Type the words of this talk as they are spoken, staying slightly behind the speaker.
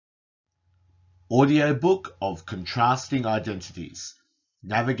Audiobook of Contrasting Identities,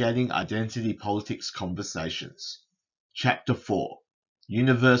 Navigating Identity Politics Conversations. Chapter 4,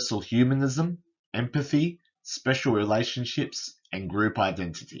 Universal Humanism, Empathy, Special Relationships, and Group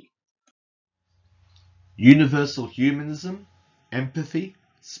Identity. Universal Humanism, Empathy,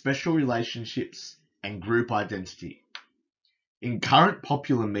 Special Relationships, and Group Identity. In current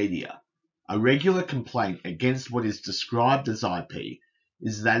popular media, a regular complaint against what is described as IP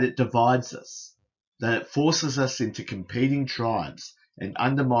is that it divides us, that it forces us into competing tribes and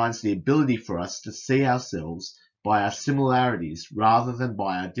undermines the ability for us to see ourselves by our similarities rather than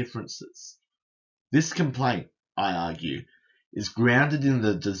by our differences. This complaint, I argue, is grounded in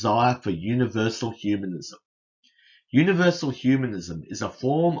the desire for universal humanism. Universal humanism is a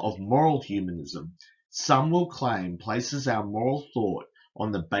form of moral humanism some will claim places our moral thought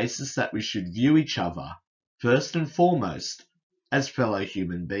on the basis that we should view each other, first and foremost, as fellow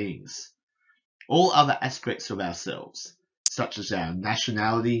human beings. All other aspects of ourselves, such as our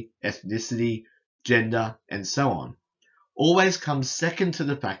nationality, ethnicity, gender, and so on, always come second to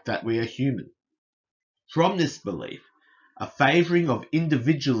the fact that we are human. From this belief, a favouring of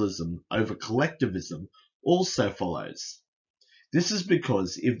individualism over collectivism also follows. This is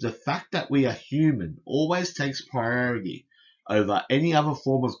because if the fact that we are human always takes priority over any other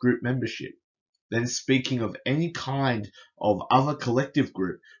form of group membership, then speaking of any kind of other collective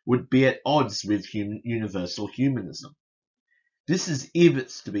group would be at odds with universal humanism. This is if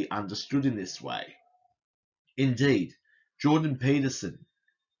it's to be understood in this way. Indeed, Jordan Peterson,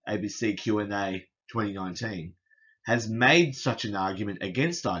 ABC Q&A 2019, has made such an argument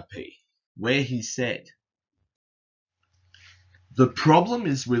against IP, where he said, "The problem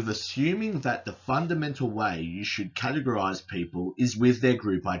is with assuming that the fundamental way you should categorize people is with their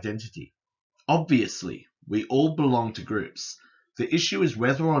group identity. Obviously, we all belong to groups. The issue is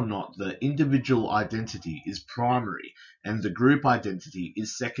whether or not the individual identity is primary and the group identity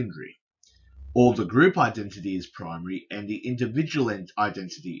is secondary, or the group identity is primary and the individual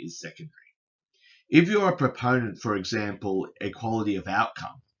identity is secondary. If you're a proponent, for example, equality of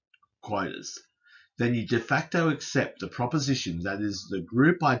outcome, quotas, then you de facto accept the proposition that is the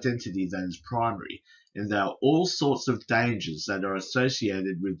group identity that is primary, and there are all sorts of dangers that are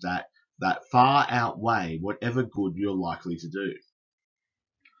associated with that far outweigh whatever good you're likely to do."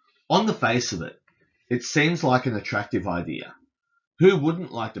 On the face of it, it seems like an attractive idea. Who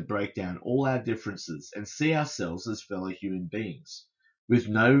wouldn't like to break down all our differences and see ourselves as fellow human beings, with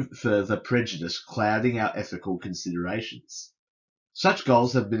no further prejudice clouding our ethical considerations? Such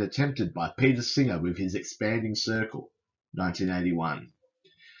goals have been attempted by Peter Singer with his Expanding Circle, 1981.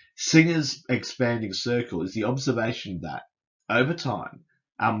 Singer's Expanding Circle is the observation that, over time,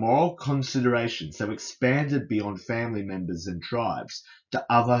 our moral considerations have expanded beyond family members and tribes to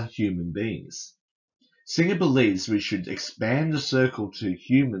other human beings. Singer believes we should expand the circle to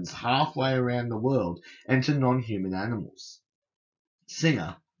humans halfway around the world and to non-human animals.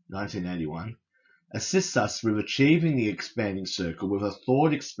 Singer, 1981, assists us with achieving the expanding circle with a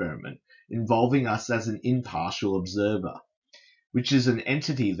thought experiment involving us as an impartial observer, which is an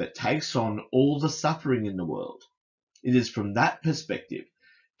entity that takes on all the suffering in the world. It is from that perspective,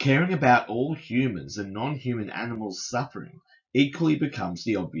 caring about all humans and non-human animals' suffering equally becomes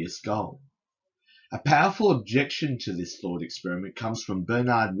the obvious goal. A powerful objection to this thought experiment comes from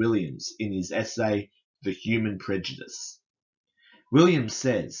Bernard Williams in his essay, The Human Prejudice. Williams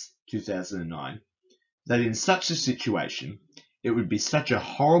says, 2009, that in such a situation, it would be such a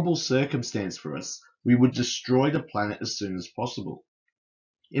horrible circumstance for us, we would destroy the planet as soon as possible.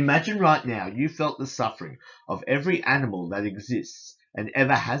 Imagine right now you felt the suffering of every animal that exists and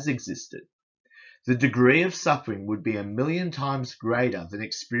ever has existed. The degree of suffering would be 1,000,000 times greater than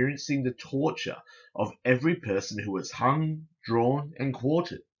experiencing the torture of every person who was hung, drawn, and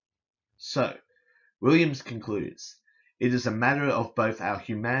quartered. So, Williams concludes, it is a matter of both our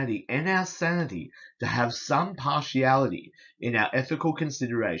humanity and our sanity to have some partiality in our ethical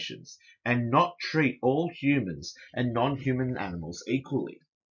considerations and not treat all humans and non-human animals equally.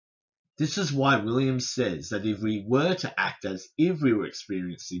 This is why Williams says that if we were to act as if we were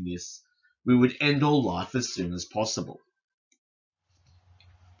experiencing this, we would end all life as soon as possible.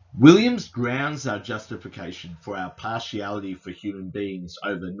 Williams grounds our justification for our partiality for human beings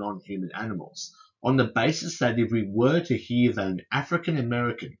over non-human animals on the basis that if we were to hear that an African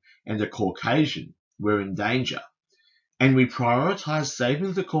American and a Caucasian were in danger, and we prioritize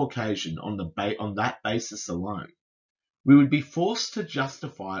saving the Caucasian on that basis alone, we would be forced to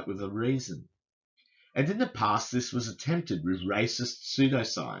justify it with a reason. And in the past this was attempted with racist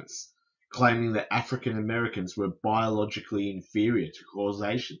pseudoscience, claiming that African Americans were biologically inferior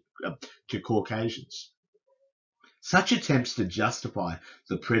to Caucasians. Such attempts to justify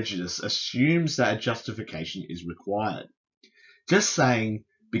the prejudice assumes that a justification is required. Just saying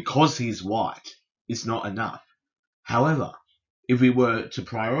because he's white is not enough. However, if we were to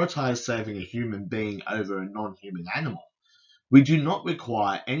prioritize saving a human being over a non-human animal, we do not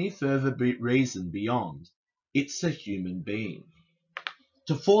require any further reason beyond it's a human being.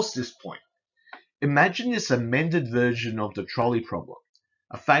 To force this point, imagine this amended version of the trolley problem,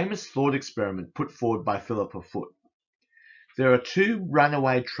 a famous thought experiment put forward by Philippa Foot. There are two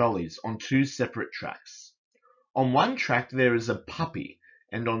runaway trolleys on two separate tracks. On one track there is a puppy,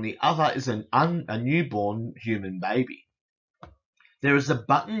 and on the other is a newborn human baby. There is a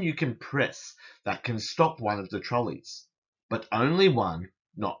button you can press that can stop one of the trolleys, but only one,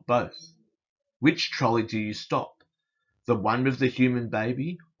 not both. Which trolley do you stop? The one with the human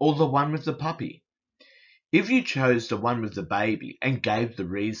baby or the one with the puppy? If you chose the one with the baby and gave the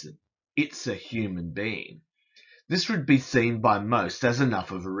reason, it's a human being, this would be seen by most as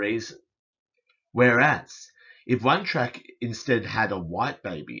enough of a reason. Whereas, if one track instead had a white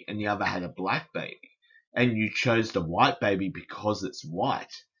baby and the other had a black baby, and you chose the white baby because it's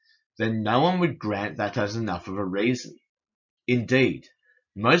white, then no one would grant that as enough of a reason. Indeed,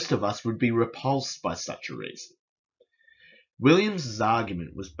 most of us would be repulsed by such a reason. Williams's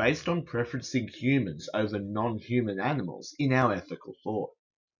argument was based on preferencing humans over non-human animals in our ethical thought.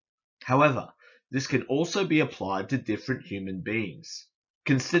 However, this can also be applied to different human beings.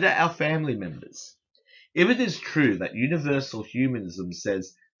 Consider our family members. If it is true that universal humanism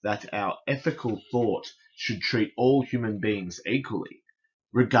says that our ethical thought should treat all human beings equally,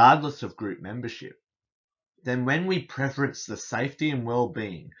 regardless of group membership, then when we preference the safety and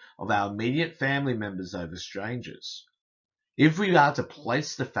well-being of our immediate family members over strangers, if we are to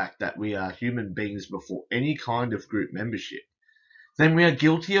place the fact that we are human beings before any kind of group membership, then we are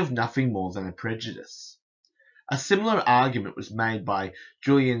guilty of nothing more than a prejudice. A similar argument was made by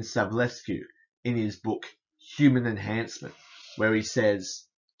Julian Savulescu in his book Human Enhancement, where he says,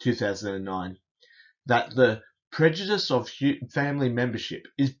 2009, that the prejudice of family membership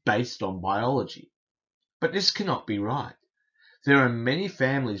is based on biology. But this cannot be right. There are many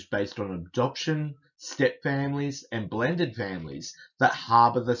families based on adoption, step families, and blended families that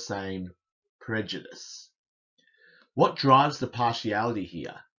harbor the same prejudice. What drives the partiality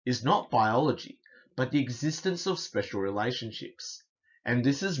here is not biology, but the existence of special relationships. And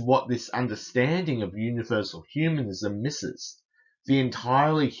this is what this understanding of universal humanism misses, the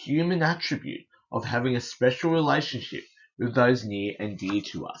entirely human attribute of having a special relationship with those near and dear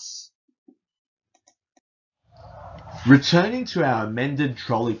to us. Returning to our amended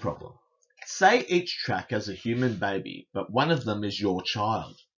trolley problem, say each track has a human baby, but one of them is your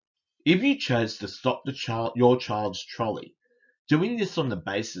child. If you chose to stop your child's trolley, doing this on the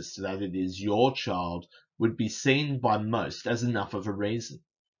basis that it is your child would be seen by most as enough of a reason.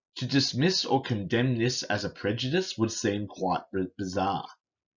 To dismiss or condemn this as a prejudice would seem quite bizarre.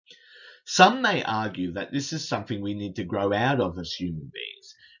 Some may argue that this is something we need to grow out of as human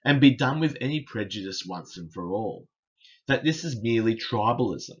beings and be done with any prejudice once and for all, that this is merely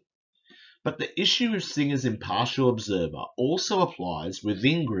tribalism. But the issue of seeing as impartial observer also applies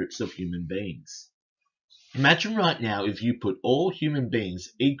within groups of human beings. Imagine right now if you put all human beings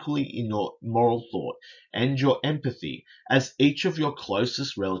equally in your moral thought and your empathy as each of your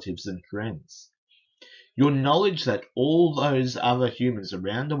closest relatives and friends. Your knowledge that all those other humans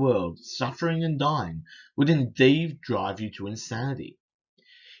around the world suffering and dying would indeed drive you to insanity.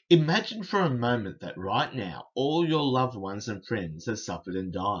 Imagine for a moment that right now all your loved ones and friends have suffered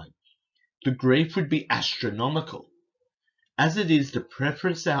and died. The grief would be astronomical. As it is to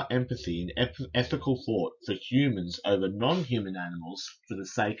preference our empathy and ethical thought for humans over non-human animals for the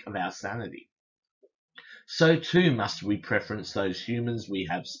sake of our sanity, so too must we preference those humans we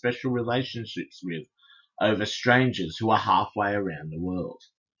have special relationships with over strangers who are halfway around the world.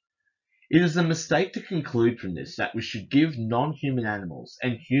 It is a mistake to conclude from this that we should give non-human animals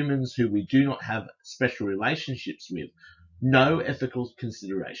and humans who we do not have special relationships with no ethical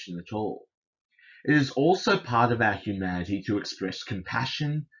consideration at all. It is also part of our humanity to express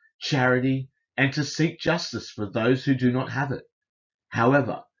compassion, charity, and to seek justice for those who do not have it.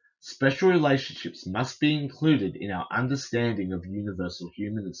 However, special relationships must be included in our understanding of universal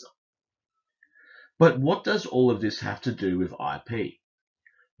humanism. But what does all of this have to do with IP?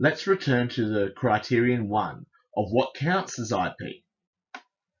 Let's return to the criterion 1 of what counts as IP.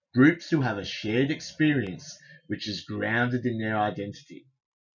 Groups who have a shared experience which is grounded in their identity.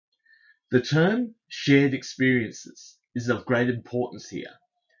 The term shared experiences is of great importance here.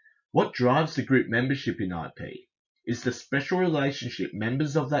 What drives the group membership in IP is the special relationship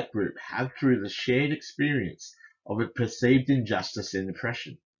members of that group have through the shared experience of a perceived injustice and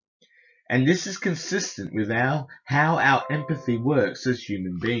oppression. And this is consistent with how our empathy works as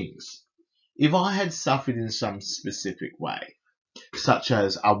human beings. If I had suffered in some specific way, such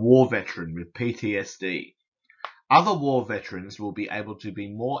as a war veteran with PTSD, other war veterans will be able to be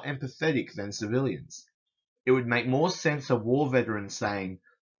more empathetic than civilians. It would make more sense a war veteran saying,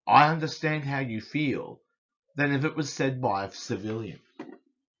 "I understand how you feel," than if it was said by a civilian.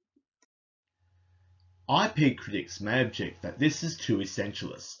 IP critics may object that this is too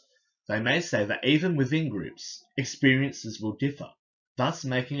essentialist. They may say that even within groups, experiences will differ, thus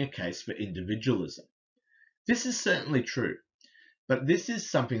making a case for individualism. This is certainly true, but this is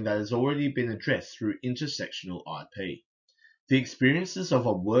something that has already been addressed through intersectional IP. The experiences of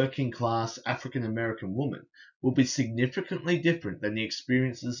a working-class African-American woman will be significantly different than the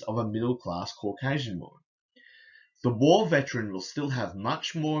experiences of a middle-class Caucasian woman. The war veteran will still have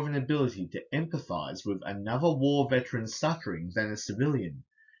much more of an ability to empathize with another war veteran's suffering than a civilian,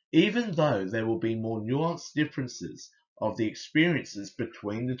 even though there will be more nuanced differences of the experiences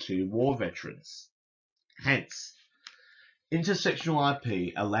between the two war veterans. Hence, intersectional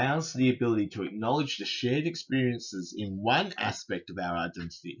IP allows the ability to acknowledge the shared experiences in one aspect of our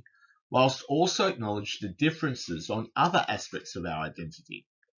identity, whilst also acknowledge the differences on other aspects of our identity.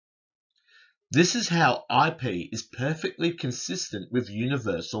 This is how IP is perfectly consistent with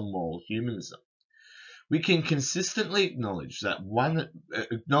universal moral humanism. We can consistently acknowledge one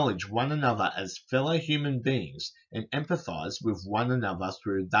another as fellow human beings and empathize with one another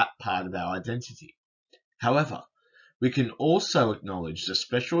through that part of our identity. However, we can also acknowledge the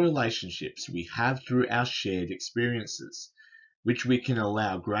special relationships we have through our shared experiences, which we can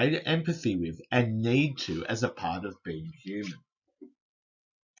allow greater empathy with and need to as a part of being human.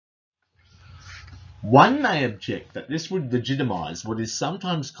 One may object that this would legitimize what is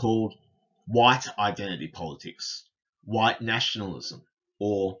sometimes called white identity politics, white nationalism,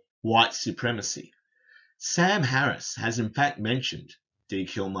 or white supremacy. Sam Harris has in fact mentioned, D.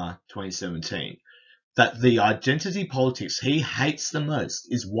 Kilmer 2017, that the identity politics he hates the most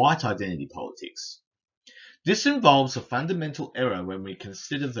is white identity politics. This involves a fundamental error when we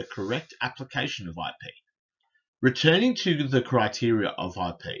consider the correct application of IP. Returning to the criteria of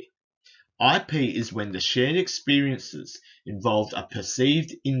IP is when the shared experiences involved a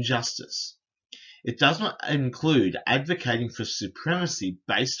perceived injustice. It does not include advocating for supremacy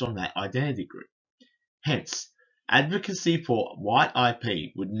based on that identity group. Hence, advocacy for white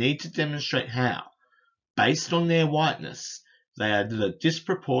IP would need to demonstrate how, based on their whiteness, they are the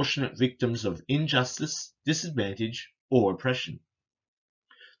disproportionate victims of injustice, disadvantage, or oppression.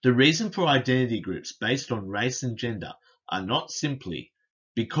 The reason for identity groups based on race and gender are not simply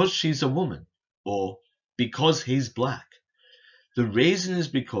because she's a woman or because he's black. The reason is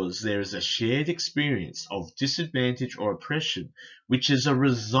because there is a shared experience of disadvantage or oppression which is a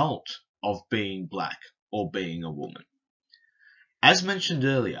result of being black or being a woman. As mentioned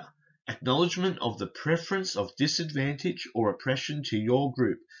earlier, acknowledgement of the preference of disadvantage or oppression to your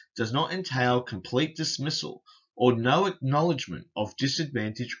group does not entail complete dismissal or no acknowledgement of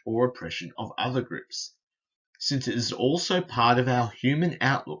disadvantage or oppression of other groups, since it is also part of our human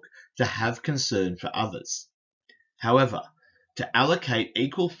outlook to have concern for others. However, to allocate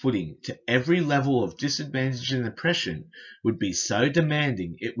equal footing to every level of disadvantage and oppression would be so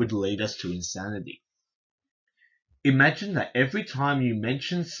demanding it would lead us to insanity. Imagine that every time you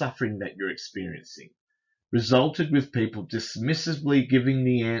mention suffering that you're experiencing resulted with people dismissively giving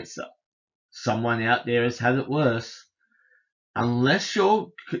the answer, "Someone out there has had it worse." Unless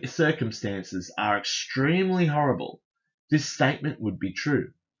your circumstances are extremely horrible, this statement would be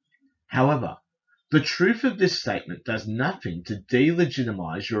true. However, the truth of this statement does nothing to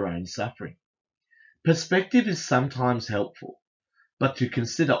delegitimize your own suffering. Perspective is sometimes helpful, but to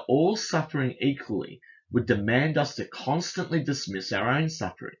consider all suffering equally would demand us to constantly dismiss our own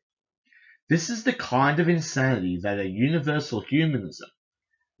suffering. This is the kind of insanity that a universal humanism,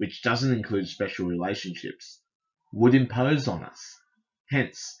 which doesn't include special relationships, would impose on us.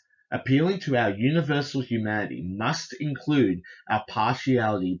 Hence, appealing to our universal humanity must include our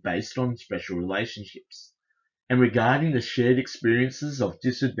partiality based on special relationships. And regarding the shared experiences of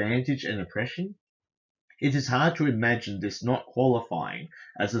disadvantage and oppression, it is hard to imagine this not qualifying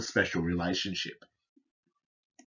as a special relationship.